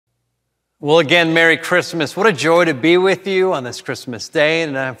Well, again, Merry Christmas. What a joy to be with you on this Christmas day.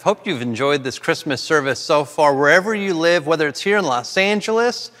 And I hope you've enjoyed this Christmas service so far, wherever you live, whether it's here in Los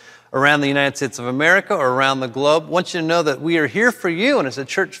Angeles, around the United States of America, or around the globe. I want you to know that we are here for you. And as a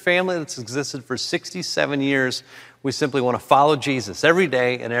church family that's existed for 67 years, we simply want to follow Jesus every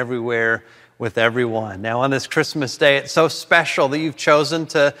day and everywhere with everyone. Now, on this Christmas day, it's so special that you've chosen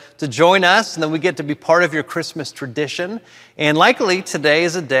to join us, and then we get to be part of your Christmas tradition. And likely today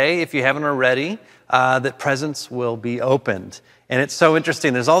is a day, if you haven't already, that presents will be opened. And it's so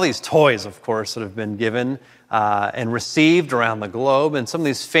interesting. There's all these toys, of course, that have been given and received around the globe. And some of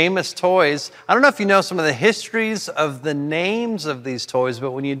these famous toys, I don't know if you know some of the histories of the names of these toys,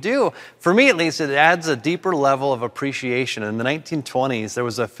 but when you do, for me at least, it adds a deeper level of appreciation. In the 1920s, there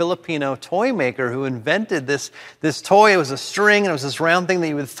was a Filipino toy maker who invented this toy. It was a string, and it was this round thing that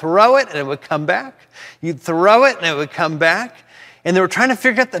you would throw it, and it would come back. You'd throw it, and it would come back. And they were trying to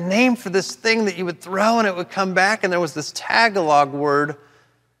figure out the name for this thing that you would throw, and it would come back. And there was this Tagalog word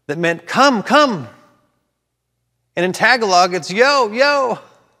that meant come, come. And in Tagalog, it's yo, yo.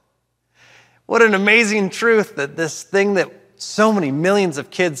 What an amazing truth that this thing that so many millions of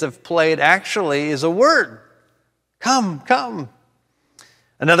kids have played actually is a word. Come, come.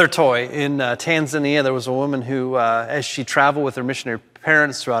 Another toy in Tanzania, there was a woman who, as she traveled with her missionary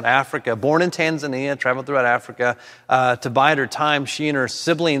parents throughout Africa, born in Tanzania, traveled throughout Africa, to bide her time, she and her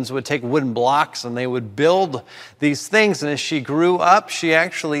siblings would take wooden blocks and they would build these things. And as she grew up, she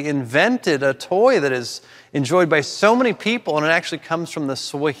actually invented a toy that is enjoyed by so many people, and it actually comes from the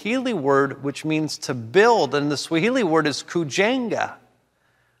Swahili word, which means to build, and the Swahili word is kujenga.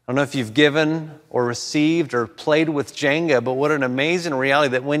 I don't know if you've given or received or played with Jenga, but what an amazing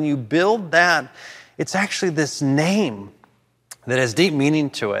reality that when you build that, it's actually this name that has deep meaning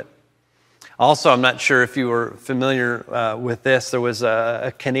to it. Also, I'm not sure if you were familiar with this. There was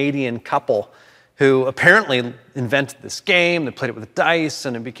a Canadian couple who apparently invented this game. They played it with dice,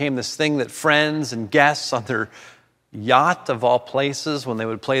 and it became this thing that friends and guests on their yacht of all places, when they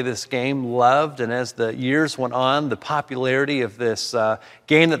would play this game, loved. And as the years went on, the popularity of this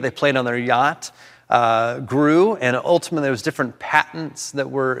game that they played on their yacht grew, and ultimately there was different patents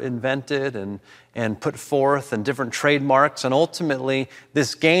that were invented and put forth, and different trademarks, and ultimately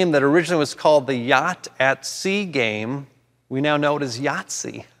this game that originally was called the Yacht at Sea game, we now know it as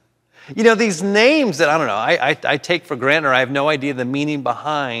Yahtzee. You know, these names that, I don't know, I take for granted, or I have no idea the meaning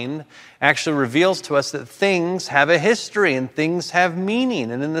behind, actually reveals to us that things have a history and things have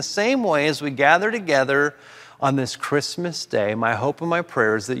meaning. And in the same way, as we gather together on this Christmas day, my hope and my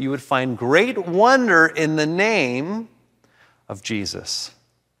prayer is that you would find great wonder in the name of Jesus.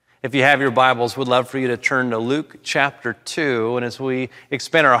 If you have your Bibles, we'd love for you to turn to Luke chapter 2. And as we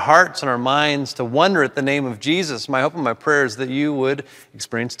expand our hearts and our minds to wonder at the name of Jesus, my hope and my prayer is that you would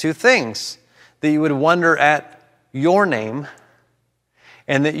experience two things. That you would wonder at your name,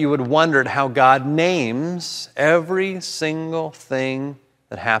 and that you would wonder at how God names every single thing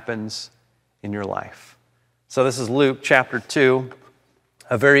that happens in your life. So this is Luke chapter 2,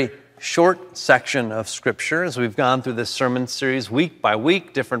 a very short section of Scripture. As we've gone through this sermon series week by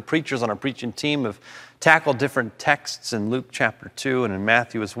week, different preachers on our preaching team have tackled different texts in Luke chapter 2 and in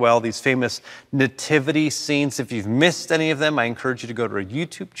Matthew as well, these famous nativity scenes. If you've missed any of them, I encourage you to go to our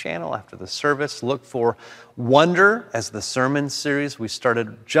YouTube channel after the service. Look for Wonder as the sermon series. We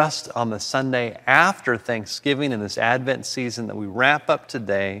started just on the Sunday after Thanksgiving in this Advent season that we wrap up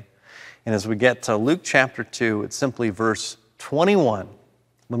today. And as we get to Luke chapter 2, it's simply verse 21.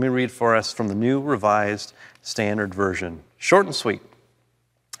 Let me read for us from the New Revised Standard Version. Short and sweet.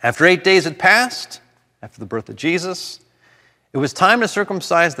 After 8 days had passed, after the birth of Jesus, it was time to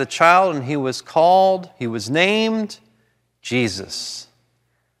circumcise the child, and he was named Jesus,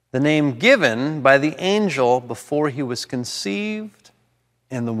 the name given by the angel before he was conceived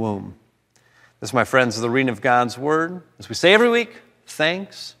in the womb. This, my friends, is the reading of God's Word. As we say every week,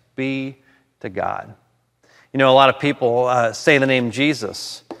 thanks be to God. You know, a lot of people say the name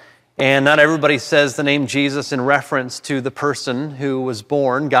Jesus, and not everybody says the name Jesus in reference to the person who was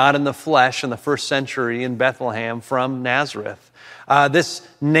born, God in the flesh, in the first century in Bethlehem from Nazareth. This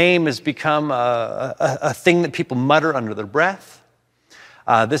name has become a thing that people mutter under their breath.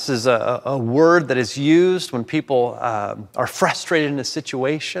 This is a word that is used when people are frustrated in a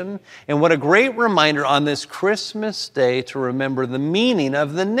situation. And what a great reminder on this Christmas day to remember the meaning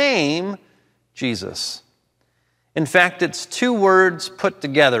of the name Jesus. In fact, it's two words put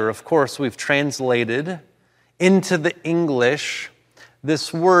together. Of course, we've translated into the English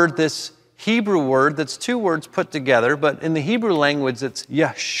this word, this Hebrew word that's two words put together, but in the Hebrew language, it's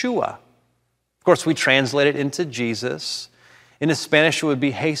Yeshua. Of course, we translate it into Jesus. In Spanish, it would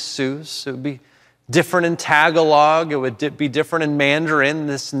be Jesus. It would be different in Tagalog. It would be different in Mandarin,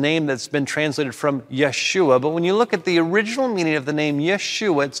 this name that's been translated from Yeshua. But when you look at the original meaning of the name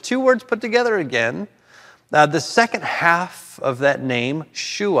Yeshua, it's two words put together again. The second half of that name,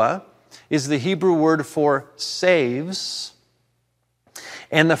 Shua, is the Hebrew word for saves.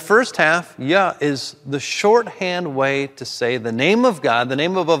 And the first half, Yah, is the shorthand way to say the name of God, the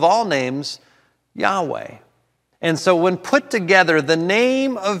name above all names, Yahweh. And so when put together, the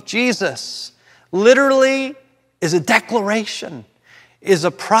name of Jesus literally is a declaration, is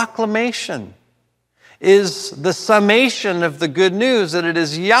a proclamation, is the summation of the good news that it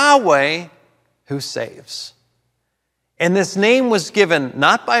is Yahweh who saves. And this name was given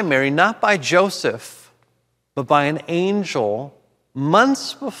not by Mary, not by Joseph, but by an angel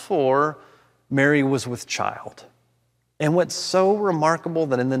months before Mary was with child. And what's so remarkable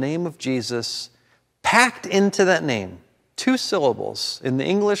that in the name of Jesus, packed into that name, 2 syllables in the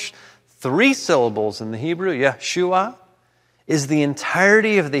English, 3 syllables in the Hebrew, Yeshua, is the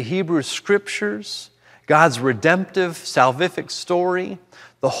entirety of the Hebrew Scriptures, God's redemptive, salvific story,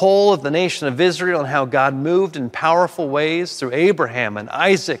 the whole of the nation of Israel and how God moved in powerful ways through Abraham and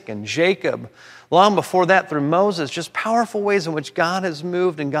Isaac and Jacob. Long before that, through Moses, just powerful ways in which God has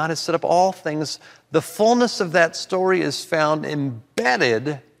moved and God has set up all things. The fullness of that story is found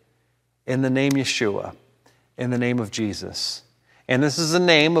embedded in the name Yeshua, in the name of Jesus. And this is a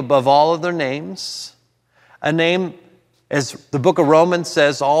name above all other names, a name, as the book of Romans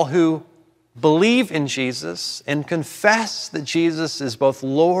says, all who believe in Jesus and confess that Jesus is both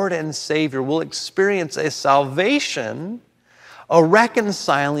Lord and Savior will experience a salvation, a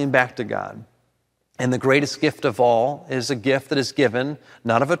reconciling back to God. And the greatest gift of all is a gift that is given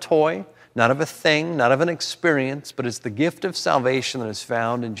not of a toy, not of a thing, not of an experience, but it's the gift of salvation that is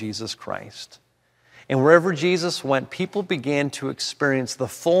found in Jesus Christ. And wherever Jesus went, people began to experience the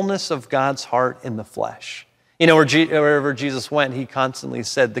fullness of God's heart in the flesh. You know, wherever Jesus went, he constantly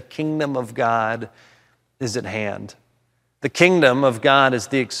said, the kingdom of God is at hand. The kingdom of God is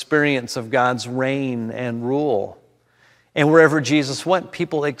the experience of God's reign and rule. And wherever Jesus went,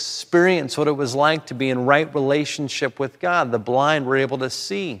 people experienced what it was like to be in right relationship with God. The blind were able to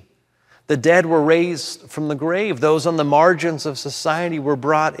see. The dead were raised from the grave. Those on the margins of society were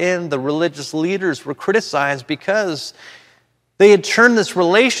brought in. The religious leaders were criticized because they had turned this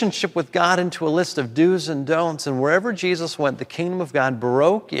relationship with God into a list of do's and don'ts. And wherever Jesus went, the kingdom of God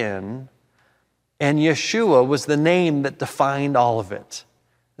broke in, and Yeshua was the name that defined all of it.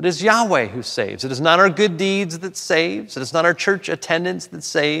 It is Yahweh who saves. It is not our good deeds that saves. It is not our church attendance that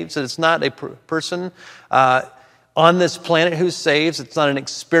saves. It is not a person on this planet who saves. It's not an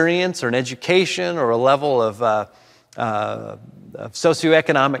experience or an education or a level of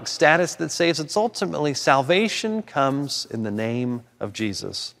socioeconomic status that saves. It's ultimately salvation comes in the name of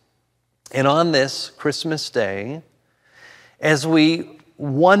Jesus. And on this Christmas Day, as we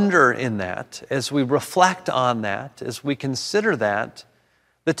wonder in that, as we reflect on that, as we consider that,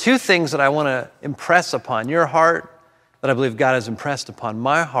 the 2 things that I want to impress upon your heart, that I believe God has impressed upon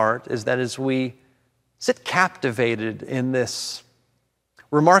my heart, is that as we sit captivated in this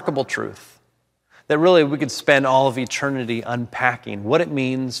remarkable truth, that really we could spend all of eternity unpacking what it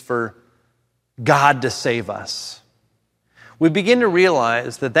means for God to save us. We begin to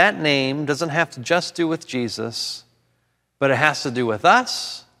realize that that name doesn't have to just do with Jesus, but it has to do with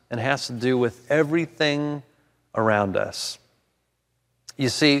us and it has to do with everything around us. You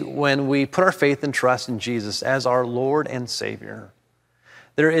see, when we put our faith and trust in Jesus as our Lord and Savior,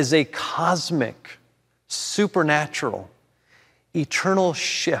 there is a cosmic, supernatural, eternal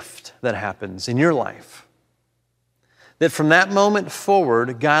shift that happens in your life. That from that moment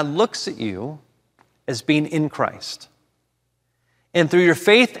forward, God looks at you as being in Christ. And through your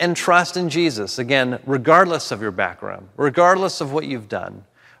faith and trust in Jesus, again, regardless of your background, regardless of what you've done,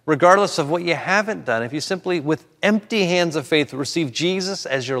 regardless of what you haven't done, if you simply, with empty hands of faith, receive Jesus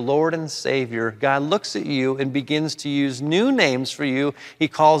as your Lord and Savior, God looks at you and begins to use new names for you. He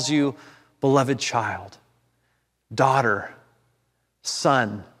calls you beloved child, daughter,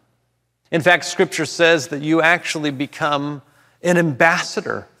 son. In fact, Scripture says that you actually become an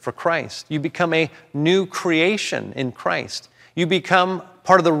ambassador for Christ. You become a new creation in Christ. You become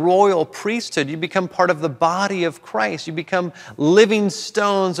part of the royal priesthood. You become part of the body of Christ. You become living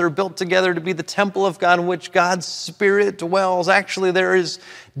stones that are built together to be the temple of God in which God's Spirit dwells. Actually, there is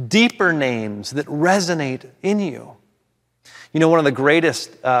deeper names that resonate in you. You know, one of the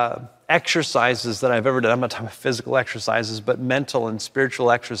greatest exercises that I've ever done, I'm not talking about physical exercises, but mental and spiritual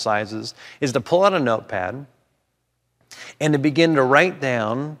exercises, is to pull out a notepad and to begin to write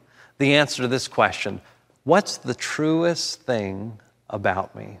down the answer to this question. what's the truest thing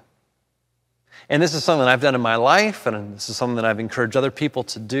about me? And this is something that I've done in my life, and this is something that I've encouraged other people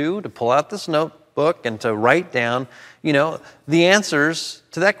to do, to pull out this notebook and to write down, the answers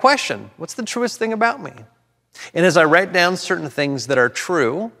to that question. What's the truest thing about me? And as I write down certain things that are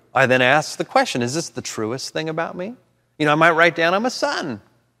true, I then ask the question, is this the truest thing about me? I might write down, I'm a son.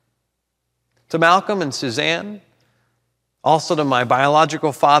 To Malcolm and Suzanne, also to my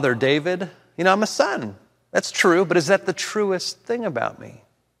biological father, David, I'm a son. That's true, but is that the truest thing about me?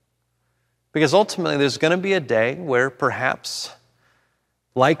 Because ultimately, there's going to be a day where perhaps,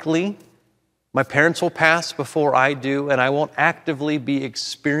 likely, my parents will pass before I do, and I won't actively be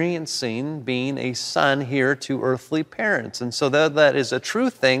experiencing being a son here to earthly parents. And so that is a true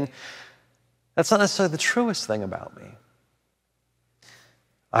thing. That's not necessarily the truest thing about me.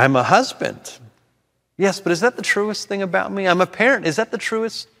 I'm a husband. Yes, but is that the truest thing about me? I'm a parent. Is that the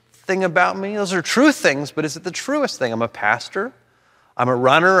truest thing about me? Those are true things, but is it the truest thing? I'm a pastor. I'm a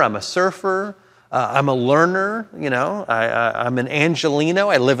runner. I'm a surfer. I'm a learner. I'm an Angelino.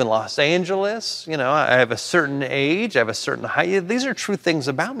 I live in Los Angeles. I have a certain age. I have a certain height. These are true things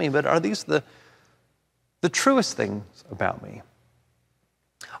about me, but are these the truest things about me?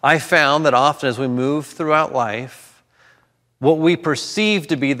 I found that often as we move throughout life, what we perceive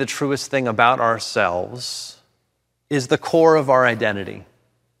to be the truest thing about ourselves is the core of our identity.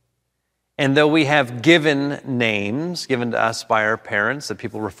 And though we have given names given to us by our parents that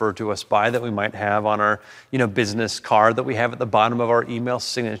people refer to us by, that we might have on our business card, that we have at the bottom of our email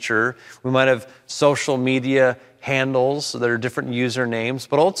signature, we might have social media handles that are different usernames,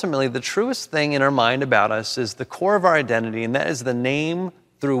 but ultimately the truest thing in our mind about us is the core of our identity, and that is the name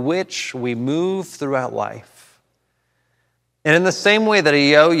through which we move throughout life. And in the same way that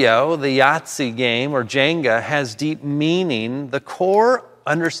a yo-yo, the Yahtzee game, or Jenga has deep meaning, the core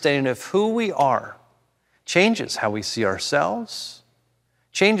understanding of who we are changes how we see ourselves,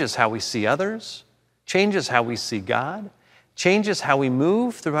 changes how we see others, changes how we see God, changes how we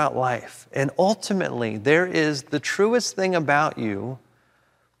move throughout life. And ultimately, there is the truest thing about you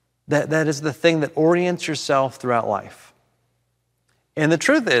that is the thing that orients yourself throughout life. And the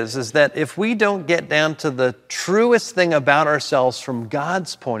truth is that if we don't get down to the truest thing about ourselves from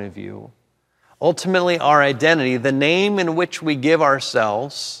God's point of view, ultimately, our identity, the name in which we give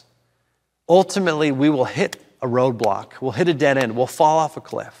ourselves, ultimately we will hit a roadblock, we'll hit a dead end, we'll fall off a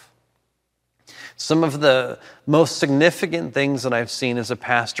cliff. Some of the most significant things that I've seen as a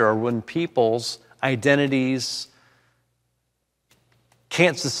pastor are when people's identities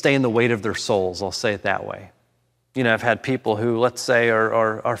can't sustain the weight of their souls, I'll say it that way. I've had people who, let's say,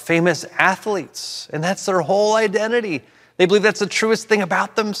 are famous athletes, and that's their whole identity. They believe that's the truest thing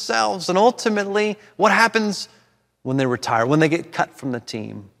about themselves. And ultimately, what happens when they retire, when they get cut from the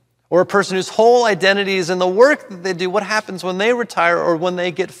team? Or a person whose whole identity is in the work that they do, what happens when they retire or when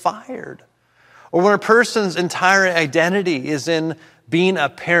they get fired? Or when a person's entire identity is in being a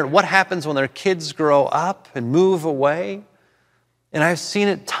parent, what happens when their kids grow up and move away? And I've seen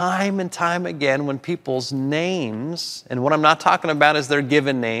it time and time again when people's names, and what I'm not talking about is their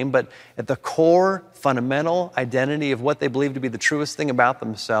given name, but at the core, fundamental identity of what they believe to be the truest thing about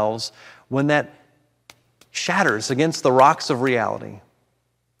themselves, when that shatters against the rocks of reality.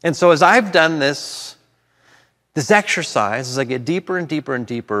 And so as I've done this exercise, as I get deeper and deeper and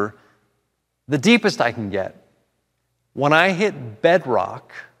deeper, the deepest I can get, when I hit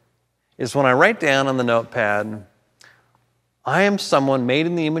bedrock, is when I write down on the notepad, I am someone made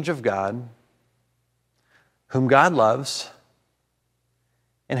in the image of God, whom God loves,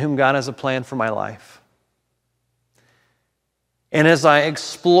 and whom God has a plan for my life. And as I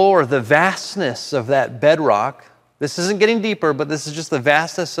explore the vastness of that bedrock, this isn't getting deeper, but this is just the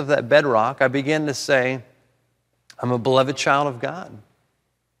vastness of that bedrock, I begin to say, I'm a beloved child of God.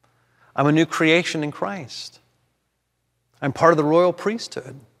 I'm a new creation in Christ. I'm part of the royal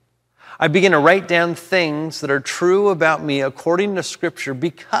priesthood. I begin to write down things that are true about me according to Scripture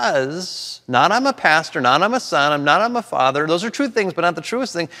because, not I'm a pastor, not I'm a son, not I'm a father. Those are true things, but not the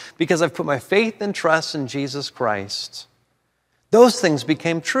truest thing, because I've put my faith and trust in Jesus Christ. Those things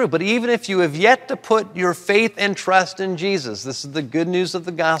became true. But even if you have yet to put your faith and trust in Jesus, this is the good news of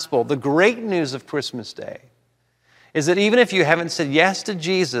the gospel, the great news of Christmas Day, is that even if you haven't said yes to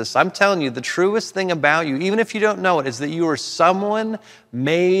Jesus, I'm telling you, the truest thing about you, even if you don't know it, is that you are someone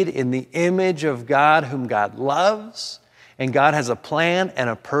made in the image of God whom God loves, and God has a plan and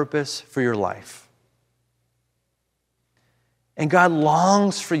a purpose for your life. And God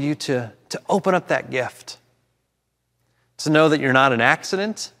longs for you to open up that gift, to know that you're not an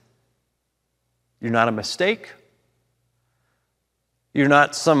accident, you're not a mistake, You're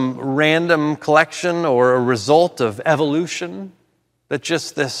not some random collection or a result of evolution, that's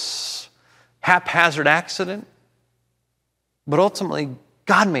just this haphazard accident. But ultimately,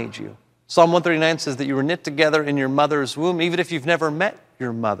 God made you. Psalm 139 says that you were knit together in your mother's womb, even if you've never met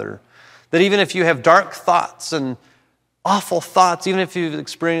your mother. That even if you have dark thoughts and awful thoughts, even if you've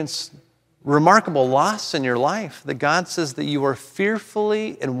experienced remarkable loss in your life, that God says that you are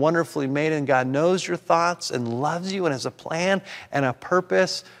fearfully and wonderfully made, and God knows your thoughts and loves you and has a plan and a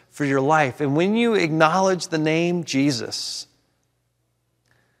purpose for your life. And when you acknowledge the name Jesus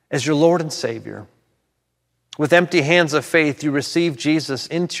as your Lord and Savior, with empty hands of faith, you receive Jesus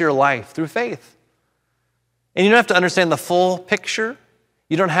into your life through faith. And you don't have to understand the full picture.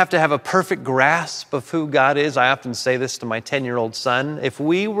 You don't have to have a perfect grasp of who God is. I often say this to my 10-year-old son. If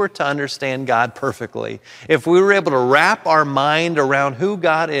we were to understand God perfectly, if we were able to wrap our mind around who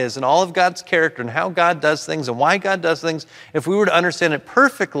God is and all of God's character and how God does things and why God does things, if we were to understand it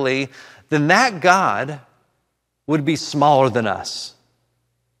perfectly, then that God would be smaller than us.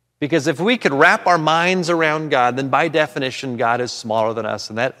 Because if we could wrap our minds around God, then by definition, God is smaller than us,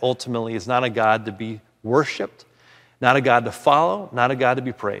 and that ultimately is not a God to be worshiped, not a God to follow, not a God to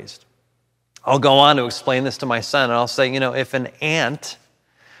be praised. I'll go on to explain this to my son, and I'll say, if an ant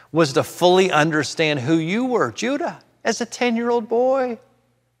was to fully understand who you were, Judah, as a 10-year-old boy,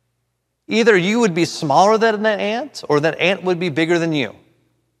 either you would be smaller than that ant, or that ant would be bigger than you.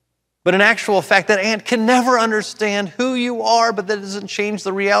 But in actual fact, that ant can never understand who you are, but that doesn't change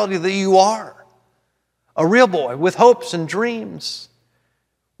the reality that you are a real boy with hopes and dreams,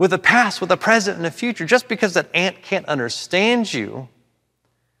 with a past, with a present, and a future. Just because that ant can't understand you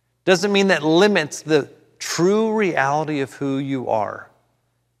doesn't mean that limits the true reality of who you are.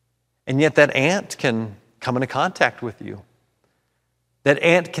 And yet that ant can come into contact with you. That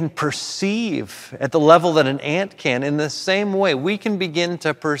ant can perceive at the level that an ant can. In the same way, we can begin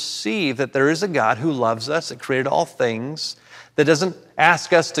to perceive that there is a God who loves us, that created all things, that doesn't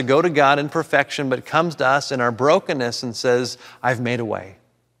ask us to go to God in perfection, but comes to us in our brokenness and says, I've made a way.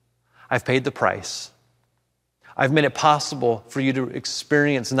 I've paid the price. I've made it possible for you to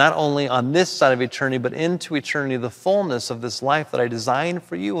experience not only on this side of eternity, but into eternity, the fullness of this life that I designed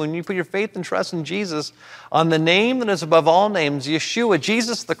for you. When you put your faith and trust in Jesus, on the name that is above all names, Yeshua,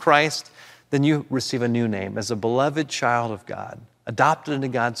 Jesus the Christ, then you receive a new name as a beloved child of God, adopted into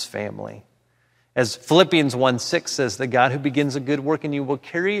God's family. As Philippians 1:6 says, the God who begins a good work in you will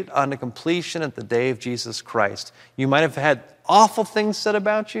carry it on to completion at the day of Jesus Christ. You might have had awful things said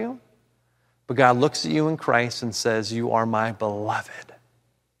about you, but God looks at you in Christ and says, you are my beloved.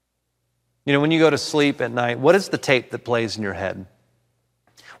 When you go to sleep at night, what is the tape that plays in your head?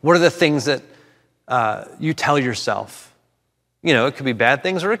 What are the things that you tell yourself? It could be bad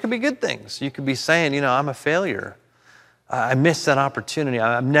things or it could be good things. You could be saying, I'm a failure. I missed that opportunity.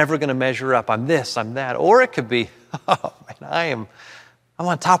 I'm never going to measure up. I'm this, I'm that. Or it could be, oh man, I'm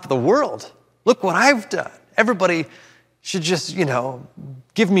on top of the world. Look what I've done. Everybody should just,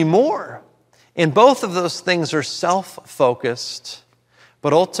 give me more. And both of those things are self-focused,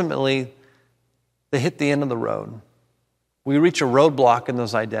 but ultimately they hit the end of the road. We reach a roadblock in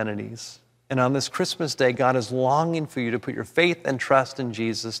those identities. And on this Christmas day, God is longing for you to put your faith and trust in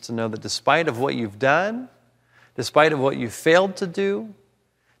Jesus, to know that despite of what you've done, despite of what you failed to do,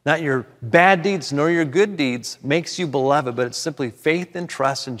 not your bad deeds nor your good deeds makes you beloved, but it's simply faith and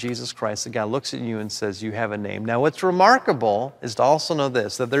trust in Jesus Christ that God looks at you and says, you have a name. Now, what's remarkable is to also know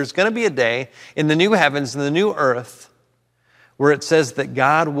this, that there's going to be a day in the new heavens and the new earth where it says that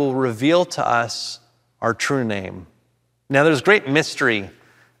God will reveal to us our true name. Now, there's great mystery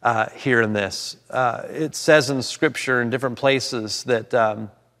here in this. It says in Scripture in different places that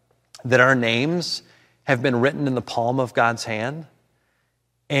our names have been written in the palm of God's hand.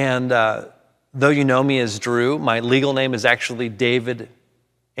 And though you know me as Drew, my legal name is actually David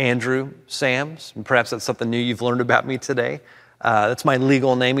Andrew Sams. And perhaps that's something new you've learned about me today. That's my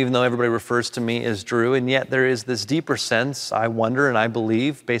legal name, even though everybody refers to me as Drew. And yet there is this deeper sense, I wonder, and I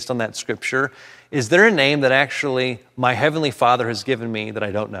believe, based on that scripture, is there a name that actually my Heavenly Father has given me that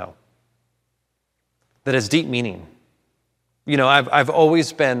I don't know? That has deep meaning. I've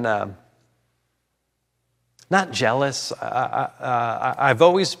always been not jealous. I've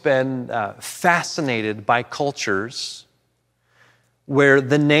always been fascinated by cultures where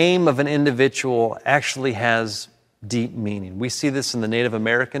the name of an individual actually has deep meaning. We see this in the Native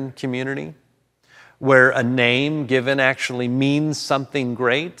American community, where a name given actually means something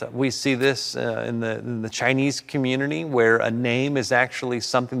great. We see this in the Chinese community, where a name is actually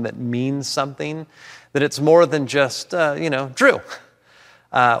something that means something, that it's more than just, Drew.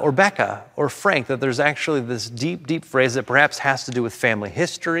 or Becca or Frank, that there's actually this deep, deep phrase that perhaps has to do with family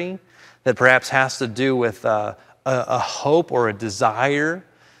history, that perhaps has to do with a hope or a desire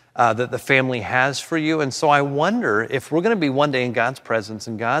that the family has for you. And so I wonder if we're going to be one day in God's presence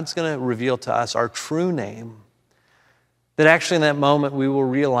and God's going to reveal to us our true name, that actually in that moment we will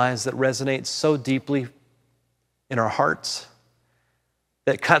realize that resonates so deeply in our hearts,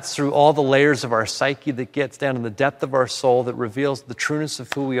 that cuts through all the layers of our psyche, that gets down to the depth of our soul, that reveals the trueness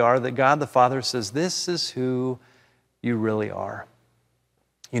of who we are, that God the Father says, this is who you really are.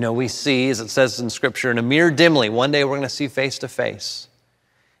 You know, we see, as it says in Scripture, in a mirror dimly, one day we're going to see face to face.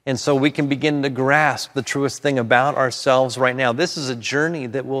 And so we can begin to grasp the truest thing about ourselves right now. This is a journey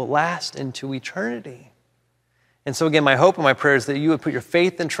that will last into eternity. And so again, my hope and my prayer is that you would put your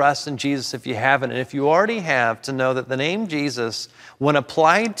faith and trust in Jesus if you haven't. And if you already have, to know that the name Jesus, when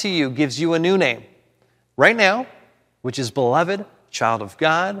applied to you, gives you a new name right now, which is beloved, child of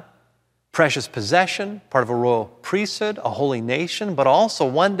God, precious possession, part of a royal priesthood, a holy nation. But also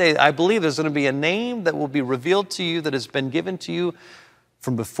one day, I believe there's going to be a name that will be revealed to you that has been given to you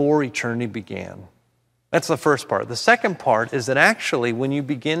from before eternity began. That's the first part. The second part is that actually when you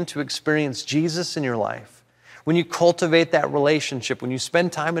begin to experience Jesus in your life, when you cultivate that relationship, when you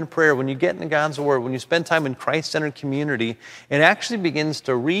spend time in prayer, when you get into God's Word, when you spend time in Christ-centered community, it actually begins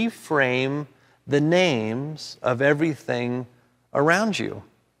to reframe the names of everything around you.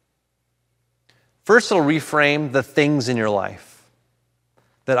 First, it'll reframe the things in your life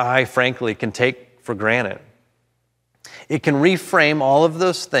that I, frankly, can take for granted. It can reframe all of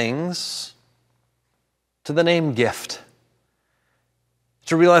those things to the name gift.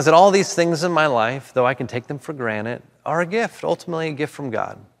 To realize that all these things in my life, though I can take them for granted, are a gift, ultimately a gift from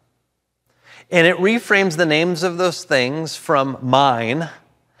God. And it reframes the names of those things from mine,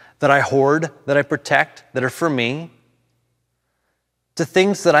 that I hoard, that I protect, that are for me, to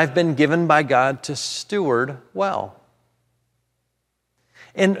things that I've been given by God to steward well.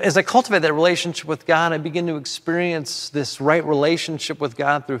 And as I cultivate that relationship with God, I begin to experience this right relationship with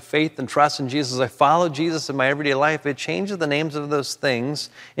God through faith and trust in Jesus. As I follow Jesus in my everyday life, it changes the names of those things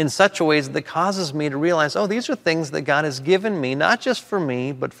in such a way that causes me to realize, oh, these are things that God has given me, not just for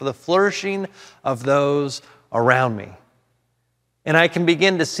me, but for the flourishing of those around me. And I can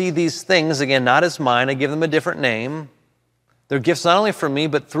begin to see these things, again, not as mine. I give them a different name. They're gifts not only from me,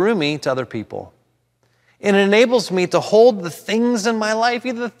 but through me to other people. And it enables me to hold the things in my life,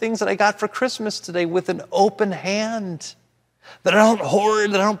 either the things that I got for Christmas today, with an open hand. That I don't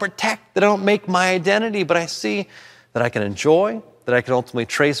hoard, that I don't protect, that I don't make my identity, but I see that I can enjoy, that I can ultimately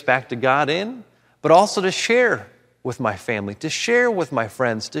trace back to God in, but also to share with my family, to share with my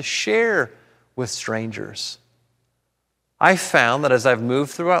friends, to share with strangers. I found that as I've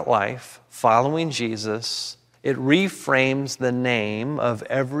moved throughout life, following Jesus, it reframes the name of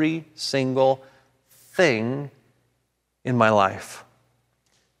every single thing in my life.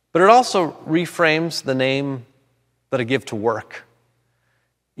 But it also reframes the name that I give to work.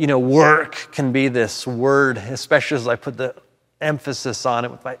 You know, work can be this word, especially as I put the emphasis on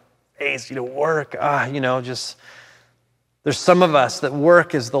it with my face, work, there's some of us that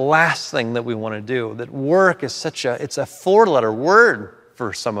work is the last thing that we want to do, that work is it's a 4-letter word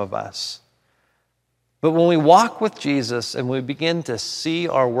for some of us. But when we walk with Jesus and we begin to see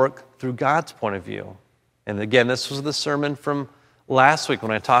our work through God's point of view, and again, this was the sermon from last week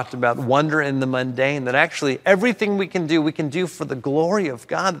when I talked about wonder in the mundane, that actually everything we can do for the glory of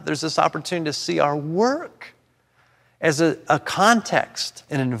God, that there's this opportunity to see our work as a context,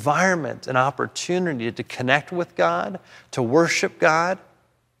 an environment, an opportunity to connect with God, to worship God,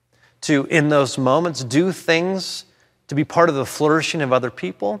 to, in those moments, do things to be part of the flourishing of other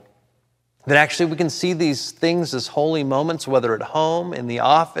people. That actually we can see these things as holy moments, whether at home, in the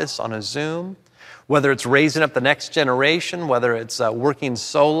office, on a Zoom, whether it's raising up the next generation, whether it's working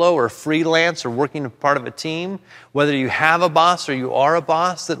solo or freelance or working part of a team, whether you have a boss or you are a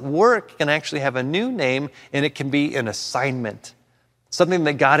boss, that work can actually have a new name, and it can be an assignment, something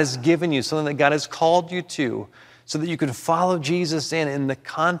that God has given you, something that God has called you to, so that you can follow Jesus in the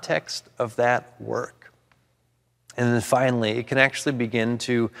context of that work. And then finally, it can actually begin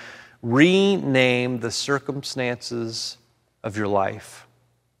to rename the circumstances of your life.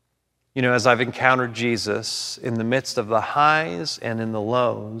 You know, as I've encountered Jesus in the midst of the highs and in the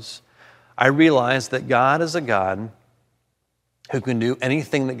lows, I realize that God is a God who can do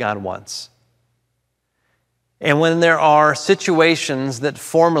anything that God wants. And when there are situations that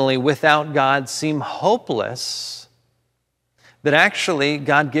formerly without God seem hopeless, that actually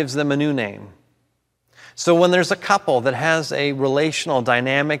God gives them a new name. So when there's a couple that has a relational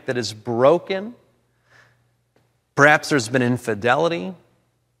dynamic that is broken, perhaps there's been infidelity,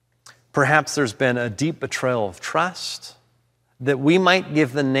 Perhaps there's been a deep betrayal of trust, that we might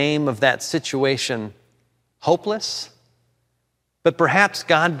give the name of that situation hopeless. But perhaps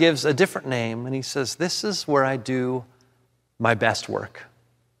God gives a different name, and he says, this is where I do my best work.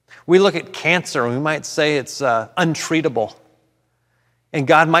 We look at cancer, and we might say it's untreatable. And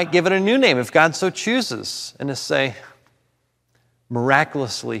God might give it a new name if God so chooses, and to say,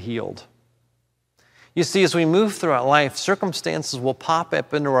 miraculously healed. You see, as we move throughout life, circumstances will pop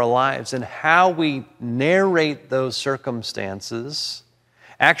up into our lives, and how we narrate those circumstances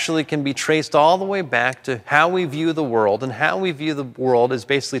actually can be traced all the way back to how we view the world, and how we view the world is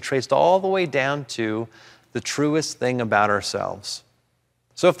basically traced all the way down to the truest thing about ourselves.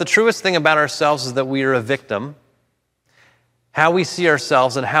 So if the truest thing about ourselves is that we are a victim, how we see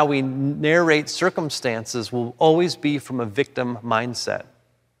ourselves and how we narrate circumstances will always be from a victim mindset.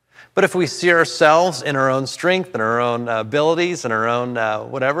 But if we see ourselves in our own strength and our own abilities and our own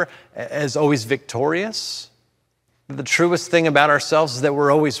whatever, as always victorious, the truest thing about ourselves is that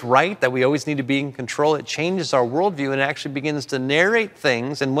we're always right, that we always need to be in control. It changes our worldview and actually begins to narrate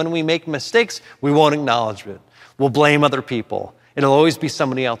things. And when we make mistakes, we won't acknowledge it. We'll blame other people. It'll always be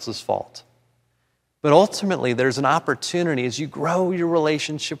somebody else's fault. But ultimately, there's an opportunity as you grow your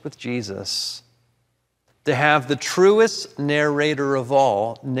relationship with Jesus to have the truest narrator of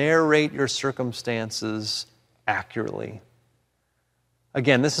all narrate your circumstances accurately.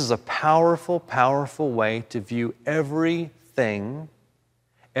 Again, this is a powerful, powerful way to view everything,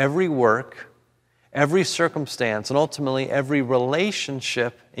 every work, every circumstance, and ultimately every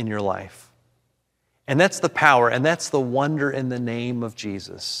relationship in your life. And that's the power, and that's the wonder in the name of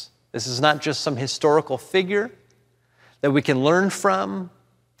Jesus. This is not just some historical figure that we can learn from,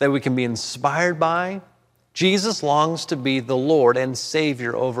 that we can be inspired by. Jesus longs to be the Lord and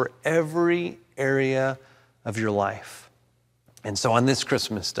Savior over every area of your life. And so on this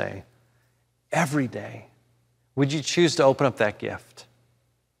Christmas day, every day, would you choose to open up that gift?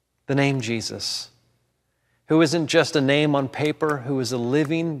 The name Jesus, who isn't just a name on paper, who is a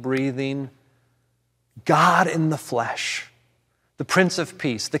living, breathing God in the flesh, the Prince of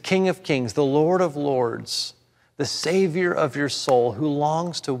Peace, the King of Kings, the Lord of Lords, the Savior of your soul, who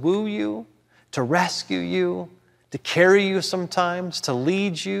longs to woo you, to rescue you, to carry you sometimes, to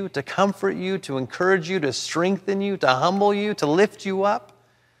lead you, to comfort you, to encourage you, to strengthen you, to humble you, to lift you up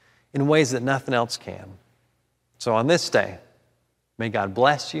in ways that nothing else can. So on this day, may God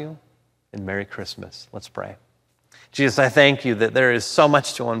bless you and Merry Christmas. Let's pray. Jesus, I thank you that there is so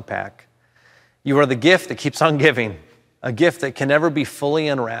much to unpack. You are the gift that keeps on giving, a gift that can never be fully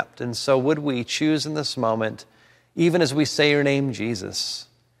unwrapped. And so would we choose in this moment, even as we say your name, Jesus,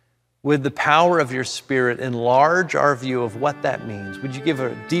 would the power of your Spirit enlarge our view of what that means? Would you give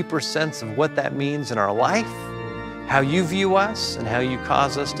a deeper sense of what that means in our life, how you view us, and how you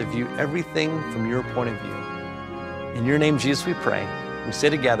cause us to view everything from your point of view? In your name, Jesus, we pray. We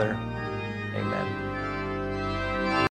say together,